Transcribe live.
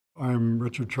I'm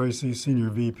Richard Tracy,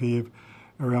 Senior VP of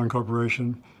Aerion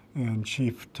Corporation and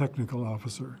Chief Technical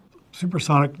Officer.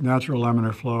 Supersonic natural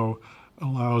laminar flow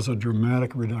allows a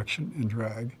dramatic reduction in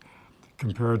drag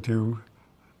compared to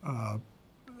a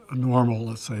normal,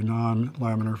 let's say,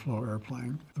 non-laminar flow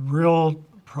airplane. The real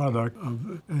product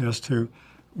of AS2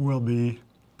 will be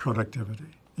productivity.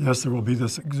 Yes, there will be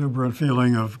this exuberant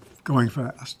feeling of going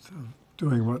fast, of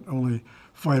doing what only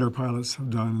fighter pilots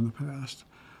have done in the past.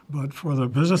 But for the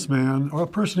businessman or a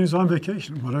person who's on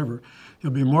vacation, whatever,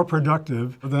 you'll be more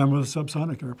productive than with a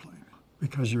subsonic airplane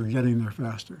because you're getting there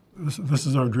faster. This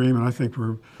is our dream, and I think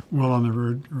we're well on the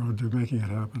road to making it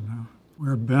happen now.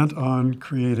 We're bent on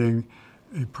creating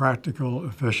a practical,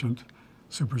 efficient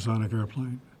supersonic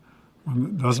airplane, one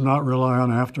that does not rely on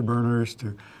afterburners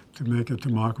to make it to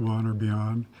Mach 1 or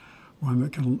beyond, one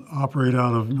that can operate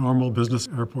out of normal business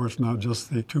airports, not just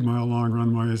the 2-mile-long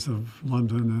runways of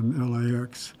London and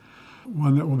LAX,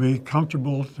 one that will be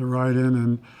comfortable to ride in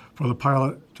and for the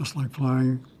pilot, just like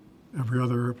flying every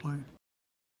other airplane.